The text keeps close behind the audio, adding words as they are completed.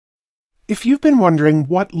If you've been wondering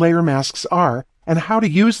what layer masks are and how to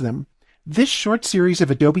use them, this short series of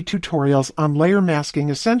Adobe tutorials on layer masking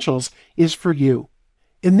essentials is for you.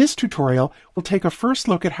 In this tutorial, we'll take a first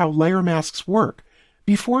look at how layer masks work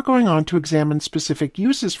before going on to examine specific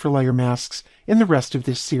uses for layer masks in the rest of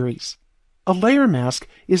this series. A layer mask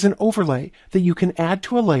is an overlay that you can add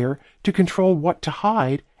to a layer to control what to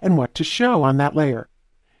hide and what to show on that layer.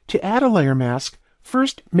 To add a layer mask,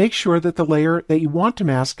 first make sure that the layer that you want to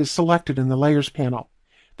mask is selected in the Layers panel.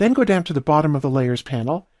 Then go down to the bottom of the Layers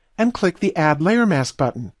panel and click the Add Layer Mask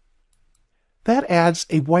button. That adds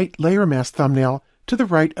a white layer mask thumbnail to the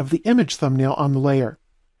right of the image thumbnail on the layer.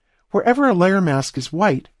 Wherever a layer mask is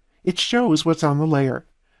white, it shows what's on the layer.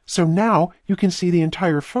 So now you can see the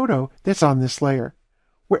entire photo that's on this layer.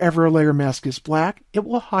 Wherever a layer mask is black, it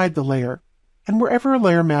will hide the layer. And wherever a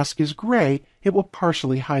layer mask is gray, it will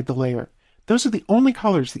partially hide the layer. Those are the only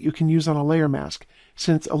colors that you can use on a layer mask,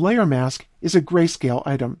 since a layer mask is a grayscale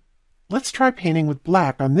item. Let's try painting with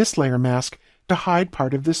black on this layer mask to hide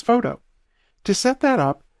part of this photo. To set that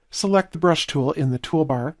up, select the brush tool in the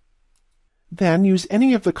toolbar. Then use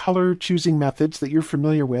any of the color choosing methods that you're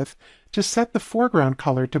familiar with to set the foreground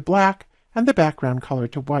color to black and the background color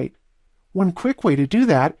to white. One quick way to do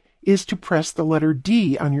that is to press the letter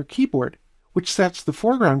D on your keyboard, which sets the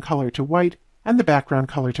foreground color to white and the background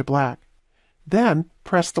color to black. Then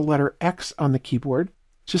press the letter X on the keyboard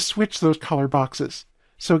to switch those color boxes.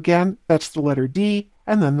 So again, that's the letter D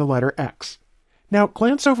and then the letter X. Now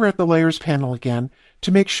glance over at the Layers panel again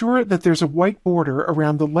to make sure that there's a white border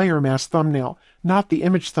around the layer mask thumbnail, not the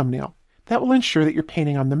image thumbnail. That will ensure that you're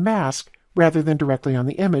painting on the mask rather than directly on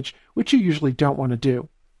the image, which you usually don't want to do.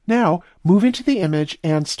 Now move into the image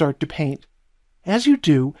and start to paint. As you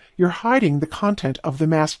do, you're hiding the content of the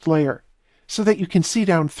masked layer so that you can see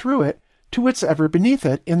down through it to what's ever beneath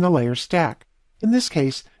it in the layer stack. In this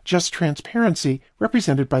case, just transparency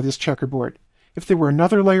represented by this checkerboard. If there were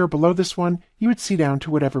another layer below this one, you would see down to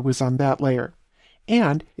whatever was on that layer.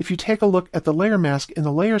 And if you take a look at the layer mask in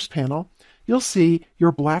the Layers panel, you'll see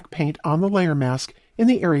your black paint on the layer mask in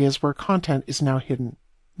the areas where content is now hidden.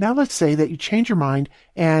 Now let's say that you change your mind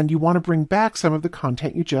and you want to bring back some of the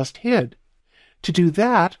content you just hid. To do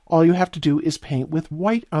that, all you have to do is paint with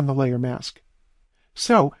white on the layer mask.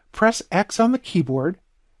 So press X on the keyboard,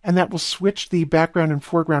 and that will switch the background and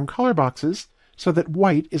foreground color boxes so that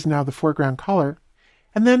white is now the foreground color,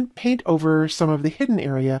 and then paint over some of the hidden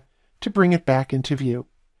area to bring it back into view.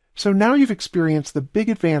 So now you've experienced the big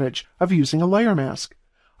advantage of using a layer mask.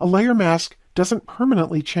 A layer mask doesn't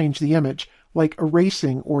permanently change the image like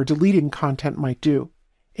erasing or deleting content might do.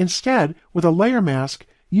 Instead, with a layer mask,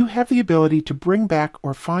 you have the ability to bring back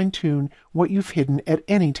or fine-tune what you've hidden at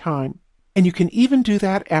any time. And you can even do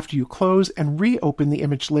that after you close and reopen the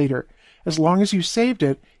image later, as long as you saved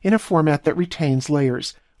it in a format that retains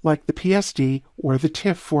layers, like the PSD or the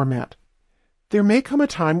TIFF format. There may come a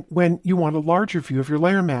time when you want a larger view of your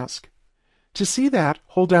layer mask. To see that,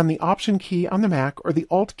 hold down the Option key on the Mac or the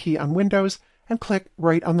Alt key on Windows and click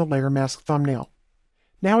right on the layer mask thumbnail.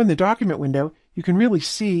 Now in the document window, you can really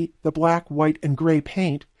see the black, white, and gray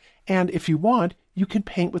paint, and if you want, you can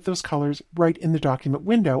paint with those colors right in the document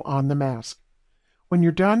window on the mask. When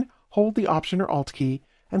you're done, hold the Option or Alt key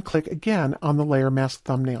and click again on the layer mask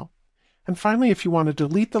thumbnail. And finally, if you want to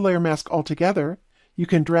delete the layer mask altogether, you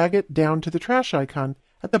can drag it down to the trash icon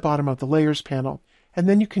at the bottom of the Layers panel, and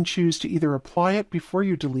then you can choose to either apply it before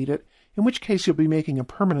you delete it, in which case you'll be making a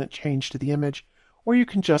permanent change to the image, or you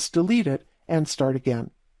can just delete it and start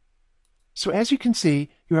again. So as you can see,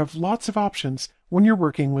 you have lots of options when you're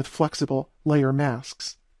working with flexible layer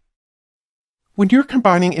masks. When you're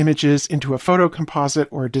combining images into a photo composite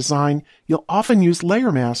or a design, you'll often use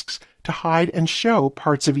layer masks to hide and show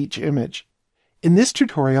parts of each image. In this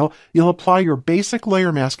tutorial, you'll apply your basic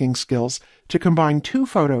layer masking skills to combine two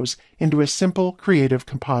photos into a simple, creative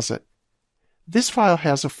composite. This file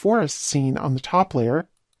has a forest scene on the top layer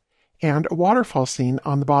and a waterfall scene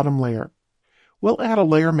on the bottom layer. We'll add a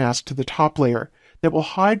layer mask to the top layer that will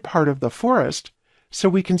hide part of the forest so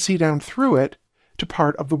we can see down through it to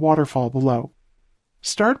part of the waterfall below.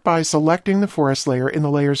 Start by selecting the forest layer in the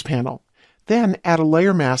Layers panel. Then add a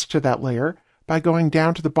layer mask to that layer by going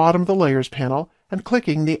down to the bottom of the Layers panel and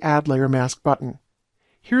clicking the Add Layer Mask button.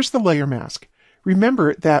 Here's the layer mask.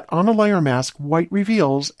 Remember that on a layer mask, white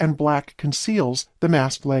reveals and black conceals the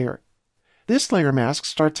masked layer. This layer mask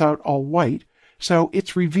starts out all white, so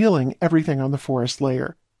it's revealing everything on the forest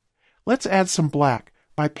layer. Let's add some black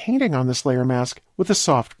by painting on this layer mask with a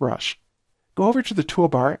soft brush. Go over to the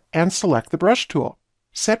toolbar and select the brush tool.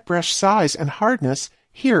 Set brush size and hardness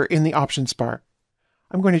here in the options bar.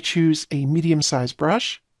 I'm going to choose a medium-sized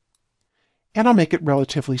brush, and I'll make it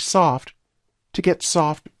relatively soft to get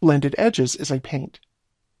soft blended edges as I paint.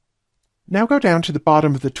 Now go down to the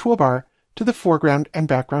bottom of the toolbar to the foreground and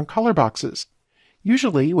background color boxes.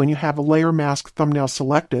 Usually, when you have a layer mask thumbnail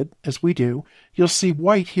selected, as we do, you'll see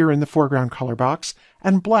white here in the foreground color box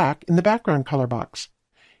and black in the background color box.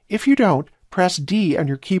 If you don't, press D on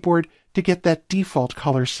your keyboard to get that default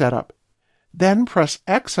color set up. Then press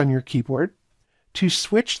X on your keyboard to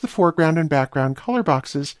switch the foreground and background color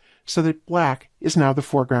boxes so that black is now the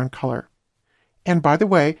foreground color. And by the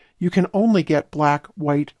way, you can only get black,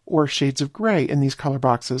 white, or shades of gray in these color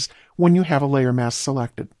boxes when you have a layer mask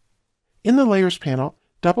selected. In the Layers panel,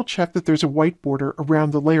 double-check that there's a white border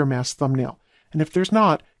around the layer mask thumbnail, and if there's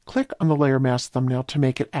not, click on the layer mask thumbnail to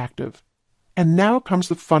make it active. And now comes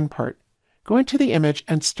the fun part. Go into the image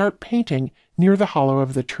and start painting near the hollow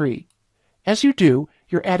of the tree. As you do,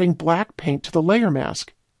 you're adding black paint to the layer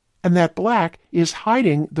mask, and that black is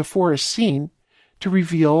hiding the forest scene to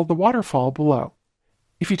reveal the waterfall below.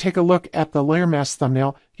 If you take a look at the layer mask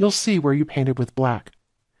thumbnail, you'll see where you painted with black.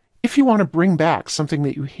 If you want to bring back something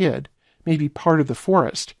that you hid, maybe part of the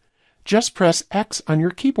forest, just press X on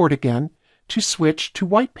your keyboard again to switch to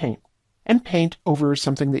white paint and paint over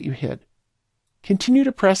something that you hid. Continue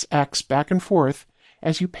to press X back and forth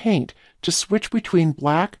as you paint to switch between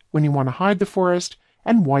black when you want to hide the forest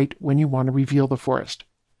and white when you want to reveal the forest.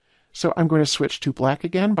 So I'm going to switch to black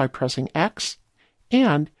again by pressing X,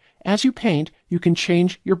 and as you paint, you can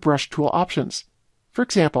change your brush tool options. For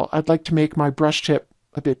example, I'd like to make my brush tip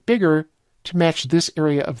a bit bigger to match this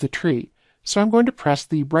area of the tree, so I'm going to press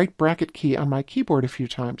the right bracket key on my keyboard a few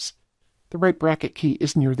times. The right bracket key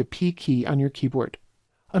is near the P key on your keyboard.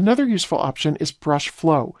 Another useful option is brush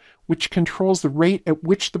flow, which controls the rate at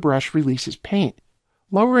which the brush releases paint.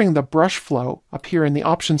 Lowering the brush flow up here in the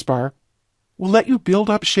options bar will let you build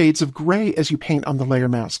up shades of gray as you paint on the layer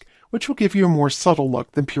mask, which will give you a more subtle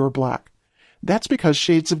look than pure black. That's because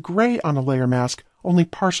shades of gray on a layer mask only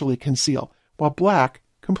partially conceal, while black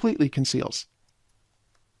completely conceals.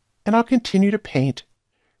 And I'll continue to paint,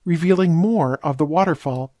 revealing more of the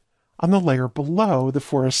waterfall on the layer below the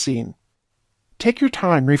forest scene. Take your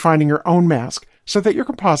time refining your own mask so that your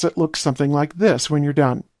composite looks something like this when you're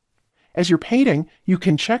done. As you're painting, you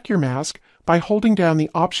can check your mask by holding down the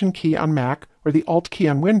Option key on Mac or the Alt key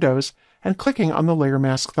on Windows and clicking on the layer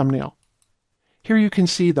mask thumbnail. Here you can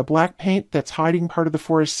see the black paint that's hiding part of the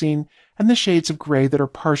forest scene and the shades of gray that are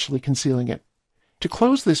partially concealing it. To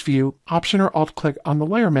close this view, Option or Alt click on the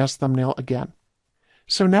layer mask thumbnail again.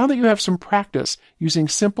 So now that you have some practice using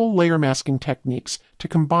simple layer masking techniques to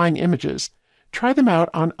combine images, try them out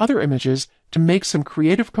on other images to make some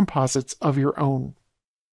creative composites of your own.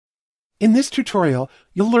 In this tutorial,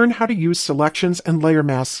 you'll learn how to use selections and layer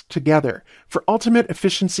masks together for ultimate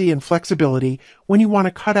efficiency and flexibility when you want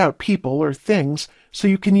to cut out people or things so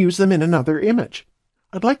you can use them in another image.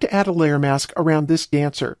 I'd like to add a layer mask around this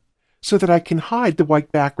dancer so that I can hide the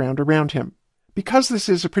white background around him. Because this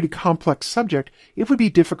is a pretty complex subject, it would be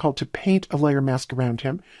difficult to paint a layer mask around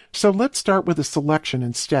him, so let's start with a selection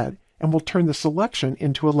instead, and we'll turn the selection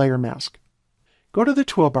into a layer mask. Go to the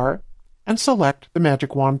toolbar and select the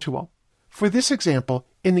Magic Wand tool. For this example,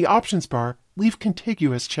 in the Options bar, leave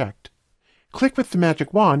Contiguous checked. Click with the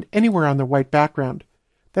Magic Wand anywhere on the white background,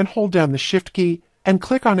 then hold down the Shift key and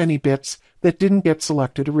click on any bits that didn't get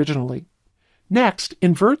selected originally. Next,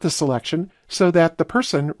 invert the selection so that the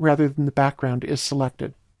person rather than the background is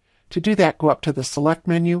selected. To do that, go up to the Select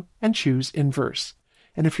menu and choose Inverse.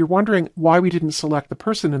 And if you're wondering why we didn't select the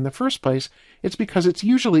person in the first place, it's because it's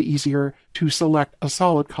usually easier to select a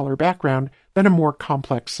solid color background than a more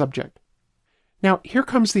complex subject. Now, here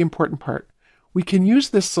comes the important part. We can use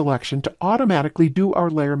this selection to automatically do our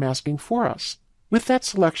layer masking for us. With that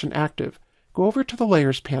selection active, go over to the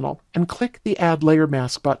Layers panel and click the Add Layer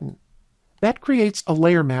Mask button. That creates a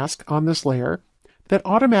layer mask on this layer that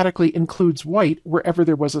automatically includes white wherever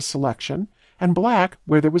there was a selection and black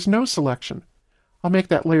where there was no selection. I'll make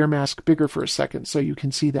that layer mask bigger for a second so you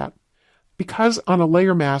can see that. Because on a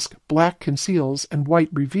layer mask black conceals and white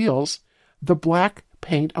reveals, the black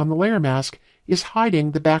paint on the layer mask is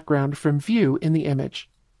hiding the background from view in the image.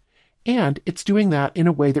 And it's doing that in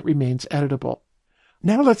a way that remains editable.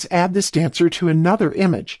 Now let's add this dancer to another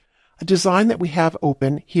image, a design that we have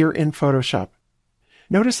open here in Photoshop.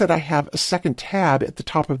 Notice that I have a second tab at the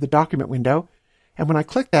top of the document window, and when I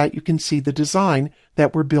click that, you can see the design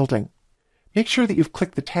that we're building. Make sure that you've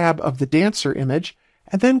clicked the tab of the dancer image,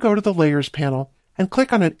 and then go to the Layers panel and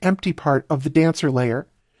click on an empty part of the dancer layer.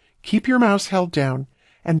 Keep your mouse held down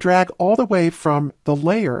and drag all the way from the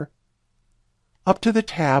layer up to the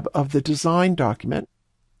tab of the design document.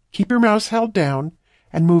 Keep your mouse held down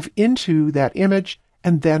and move into that image,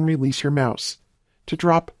 and then release your mouse to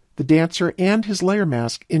drop the dancer and his layer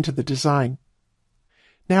mask into the design.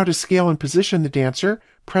 Now to scale and position the dancer,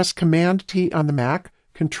 press Command-T on the Mac,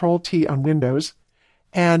 Control-T on Windows,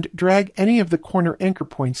 and drag any of the corner anchor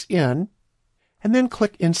points in, and then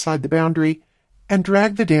click inside the boundary and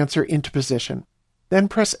drag the dancer into position. Then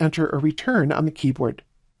press Enter or Return on the keyboard.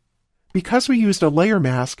 Because we used a layer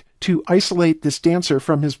mask to isolate this dancer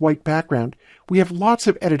from his white background, we have lots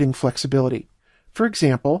of editing flexibility. For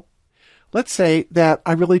example, let's say that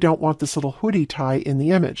I really don't want this little hoodie tie in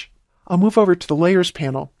the image. I'll move over to the Layers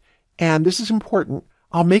panel, and this is important.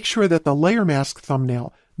 I'll make sure that the layer mask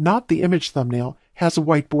thumbnail, not the image thumbnail, has a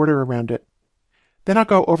white border around it. Then I'll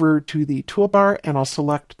go over to the toolbar and I'll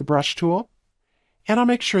select the brush tool, and I'll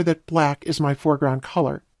make sure that black is my foreground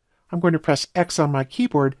color. I'm going to press X on my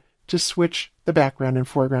keyboard to switch the background and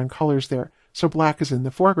foreground colors there, so black is in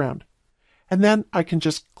the foreground. And then I can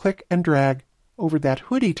just click and drag over that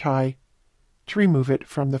hoodie tie to remove it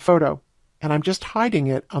from the photo. And I'm just hiding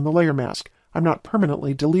it on the layer mask. I'm not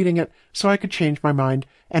permanently deleting it, so I could change my mind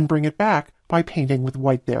and bring it back by painting with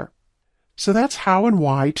white there. So that's how and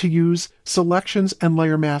why to use selections and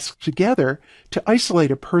layer masks together to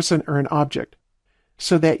isolate a person or an object,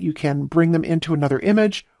 so that you can bring them into another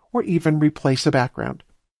image or even replace a background.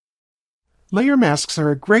 Layer masks are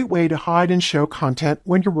a great way to hide and show content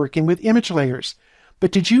when you're working with image layers.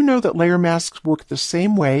 But did you know that layer masks work the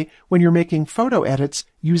same way when you're making photo edits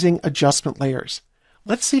using adjustment layers?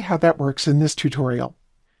 Let's see how that works in this tutorial.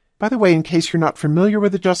 By the way, in case you're not familiar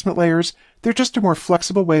with adjustment layers, they're just a more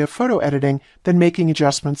flexible way of photo editing than making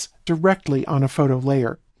adjustments directly on a photo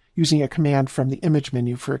layer, using a command from the image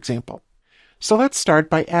menu, for example. So let's start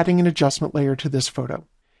by adding an adjustment layer to this photo.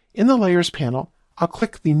 In the Layers panel, I'll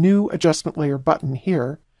click the New Adjustment Layer button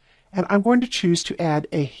here, and I'm going to choose to add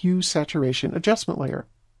a Hue Saturation Adjustment Layer.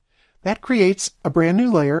 That creates a brand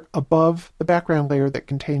new layer above the background layer that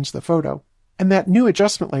contains the photo, and that new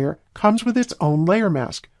adjustment layer comes with its own layer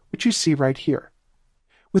mask, which you see right here.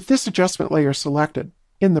 With this adjustment layer selected,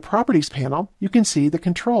 in the Properties panel, you can see the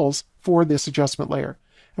controls for this adjustment layer.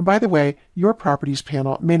 And by the way, your Properties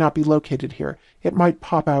panel may not be located here. It might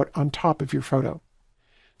pop out on top of your photo.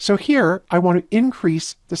 So here, I want to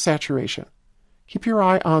increase the saturation. Keep your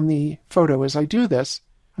eye on the photo as I do this.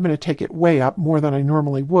 I'm going to take it way up, more than I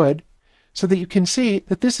normally would, so that you can see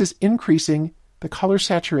that this is increasing the color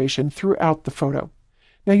saturation throughout the photo.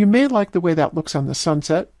 Now you may like the way that looks on the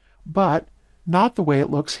sunset, but not the way it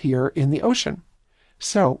looks here in the ocean.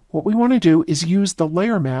 So what we want to do is use the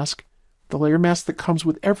layer mask that comes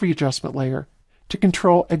with every adjustment layer, to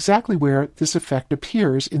control exactly where this effect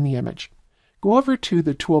appears in the image. Go over to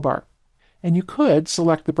the toolbar, and you could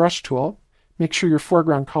select the brush tool, make sure your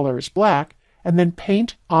foreground color is black, and then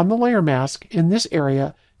paint on the layer mask in this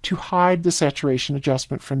area to hide the saturation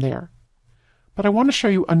adjustment from there. But I want to show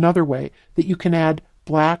you another way that you can add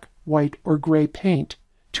black, white, or gray paint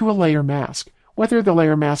to a layer mask, whether the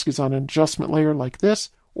layer mask is on an adjustment layer like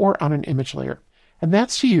this or on an image layer. And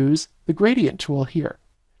that's to use the gradient tool here.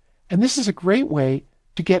 And this is a great way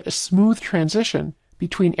to get a smooth transition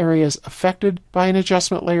between areas affected by an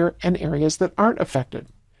adjustment layer and areas that aren't affected.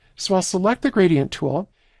 So I'll select the gradient tool.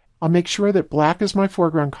 I'll make sure that black is my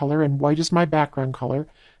foreground color and white is my background color.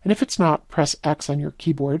 And if it's not, press X on your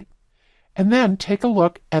keyboard. And then take a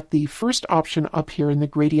look at the first option up here in the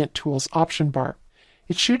gradient tools option bar.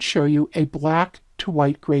 It should show you a black to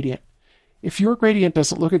white gradient. If your gradient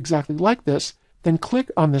doesn't look exactly like this, then click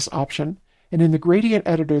on this option, and in the gradient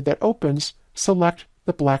editor that opens, select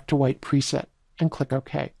the black to white preset and click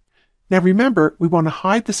OK. Now remember, we want to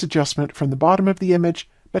hide this adjustment from the bottom of the image,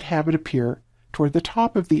 but have it appear toward the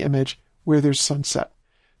top of the image where there's sunset.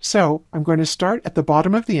 So I'm going to start at the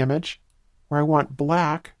bottom of the image, where I want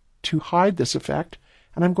black to hide this effect,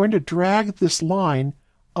 and I'm going to drag this line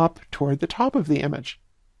up toward the top of the image.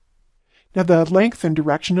 Now the length and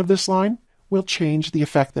direction of this line will change the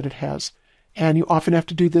effect that it has, and you often have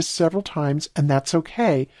to do this several times, and that's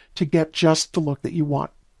okay to get just the look that you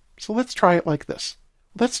want. So let's try it like this.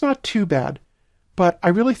 That's not too bad, but I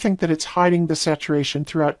really think that it's hiding the saturation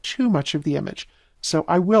throughout too much of the image, so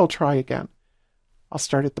I will try again. I'll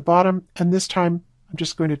start at the bottom, and this time I'm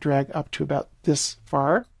just going to drag up to about this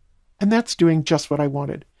far, and that's doing just what I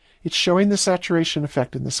wanted. It's showing the saturation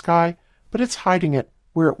effect in the sky, but it's hiding it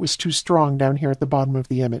where it was too strong down here at the bottom of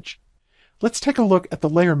the image. Let's take a look at the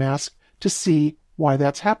layer mask to see why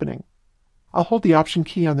that's happening. I'll hold the Option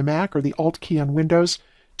key on the Mac or the Alt key on Windows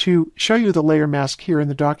to show you the layer mask here in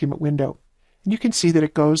the document window. And you can see that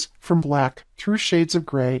it goes from black through shades of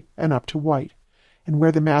gray and up to white. And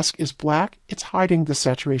where the mask is black, it's hiding the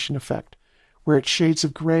saturation effect. Where it's shades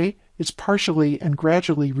of gray, it's partially and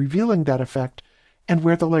gradually revealing that effect, and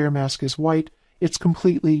where the layer mask is white, it's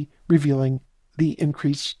completely revealing the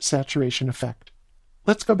increased saturation effect.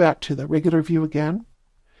 Let's go back to the regular view again,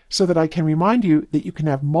 so that I can remind you that you can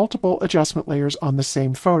have multiple adjustment layers on the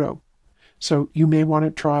same photo. So you may want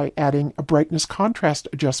to try adding a brightness contrast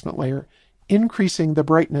adjustment layer, increasing the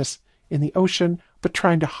brightness in the ocean, but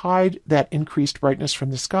trying to hide that increased brightness from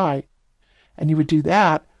the sky. And you would do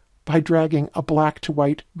that by dragging a black to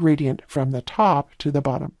white gradient from the top to the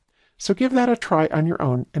bottom. So give that a try on your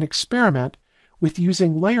own and experiment with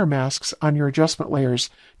using layer masks on your adjustment layers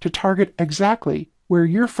to target exactly where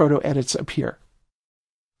your photo edits appear.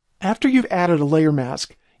 After you've added a layer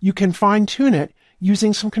mask, you can fine-tune it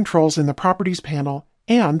using some controls in the Properties panel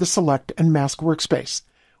and the Select and Mask workspace.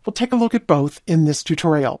 We'll take a look at both in this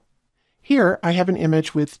tutorial. Here I have an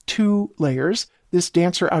image with two layers, this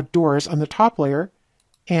dancer outdoors on the top layer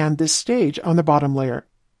and this stage on the bottom layer.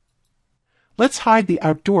 Let's hide the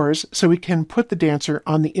outdoors so we can put the dancer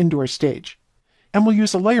on the indoor stage. And we'll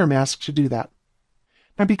use a layer mask to do that.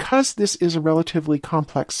 Now, because this is a relatively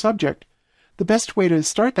complex subject, the best way to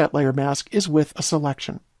start that layer mask is with a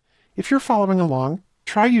selection. If you're following along,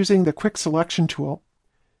 try using the Quick Selection tool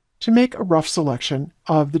to make a rough selection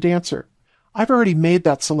of the dancer. I've already made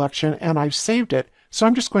that selection and I've saved it, so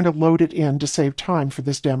I'm just going to load it in to save time for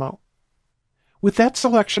this demo. With that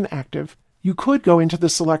selection active, you could go into the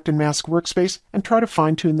Select and Mask workspace and try to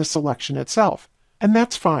fine-tune the selection itself, and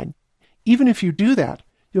that's fine. Even if you do that,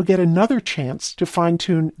 you'll get another chance to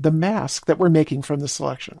fine-tune the mask that we're making from the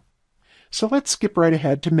selection. So let's skip right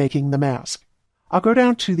ahead to making the mask. I'll go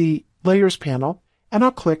down to the Layers panel, and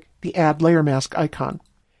I'll click the Add Layer Mask icon.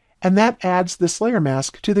 And that adds this layer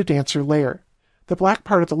mask to the dancer layer. The black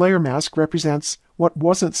part of the layer mask represents what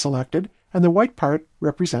wasn't selected, and the white part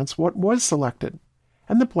represents what was selected.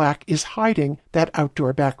 And the black is hiding that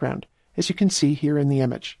outdoor background, as you can see here in the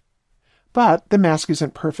image. But the mask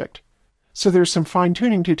isn't perfect. So there's some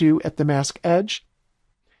fine-tuning to do at the mask edge.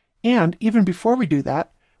 And even before we do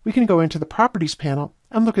that, we can go into the Properties panel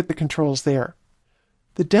and look at the controls there.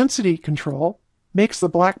 The Density control makes the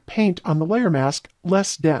black paint on the layer mask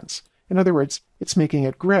less dense. In other words, it's making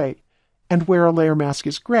it gray. And where a layer mask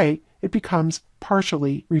is gray, it becomes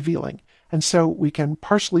partially revealing. And so we can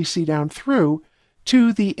partially see down through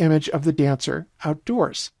to the image of the dancer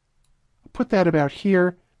outdoors. I'll put that about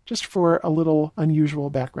here just for a little unusual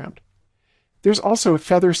background. There's also a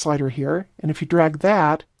feather slider here, and if you drag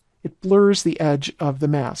that, it blurs the edge of the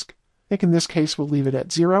mask. I think in this case we'll leave it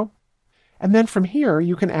at 0. And then from here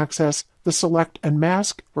you can access the Select and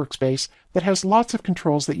Mask workspace that has lots of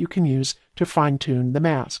controls that you can use to fine-tune the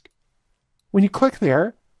mask. When you click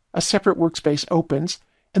there, a separate workspace opens,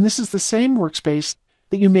 and this is the same workspace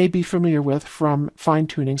that you may be familiar with from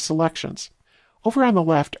fine-tuning selections. Over on the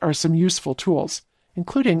left are some useful tools,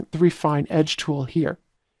 including the Refine Edge tool here.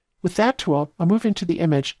 With that tool, I'll move into the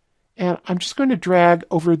image, and I'm just going to drag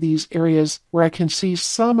over these areas where I can see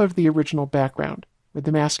some of the original background, where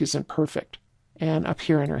the mask isn't perfect. And up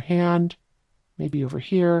here in her hand, maybe over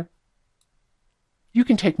here. You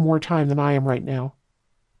can take more time than I am right now.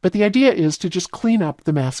 But the idea is to just clean up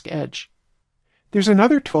the mask edge. There's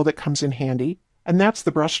another tool that comes in handy, and that's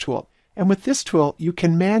the Brush tool. And with this tool, you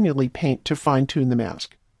can manually paint to fine-tune the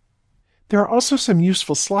mask. There are also some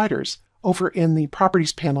useful sliders over in the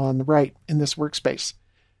Properties panel on the right in this workspace.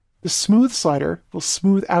 The Smooth slider will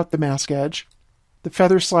smooth out the mask edge. The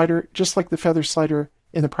Feather slider, just like the Feather slider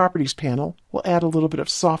in the Properties panel, will add a little bit of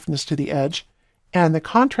softness to the edge. And the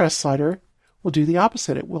Contrast slider will do the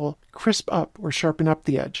opposite. It will crisp up or sharpen up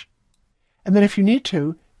the edge. And then if you need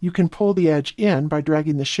to, you can pull the edge in by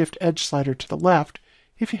dragging the Shift Edge slider to the left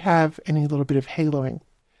if you have any little bit of haloing.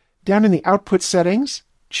 Down in the Output settings,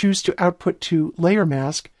 choose to output to Layer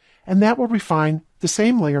Mask, and that will refine the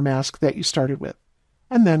same layer mask that you started with.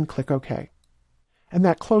 And then click OK. And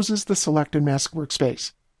that closes the Select and Mask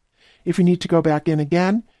workspace. If you need to go back in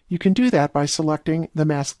again, you can do that by selecting the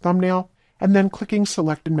mask thumbnail and then clicking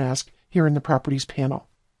Select and Mask here in the Properties panel.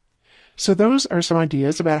 So those are some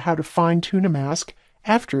ideas about how to fine-tune a mask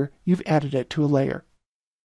after you've added it to a layer.